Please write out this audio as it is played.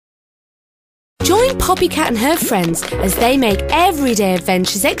Join Poppycat and her friends as they make everyday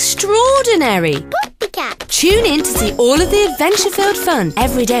adventures extraordinary. Poppycat. Tune in to see all of the adventure-filled fun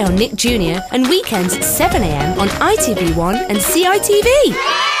every day on Nick Jr. and weekends at 7 a.m. on ITV1 and CITV.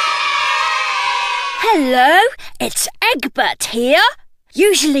 Hello, it's Egbert here.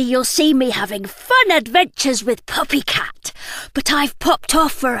 Usually you'll see me having fun adventures with Poppycat, but I've popped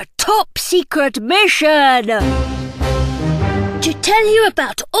off for a top-secret mission to tell you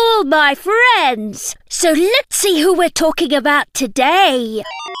about all my friends. So let's see who we're talking about today.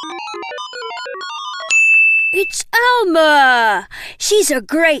 It's Alma. She's a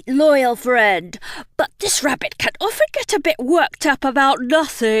great loyal friend, but this rabbit can often get a bit worked up about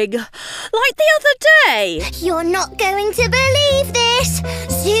nothing. Like the other day. You're not going to believe this.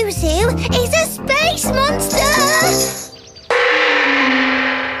 Zuzu is a space monster.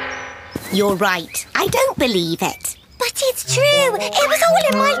 You're right. I don't believe it. But it's true. It was all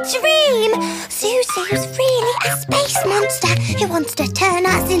in my dream. Zuzu's really a space monster who wants to turn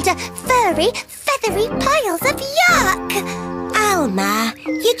us into furry, feathery piles of yuck. Alma,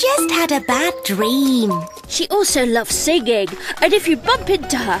 you just had a bad dream. She also loves singing, and if you bump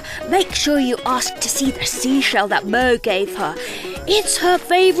into her, make sure you ask to see the seashell that Mo gave her. It's her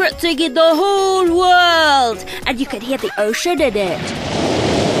favourite thing in the whole world, and you can hear the ocean in it.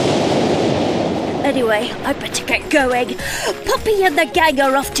 Anyway, I better get going. Poppy and the gang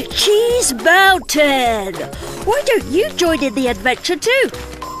are off to Cheese Mountain. Why don't you join in the adventure too?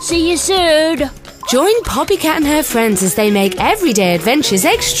 See you soon. Join Poppycat and her friends as they make everyday adventures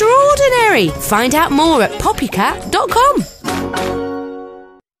extraordinary. Find out more at poppycat.com.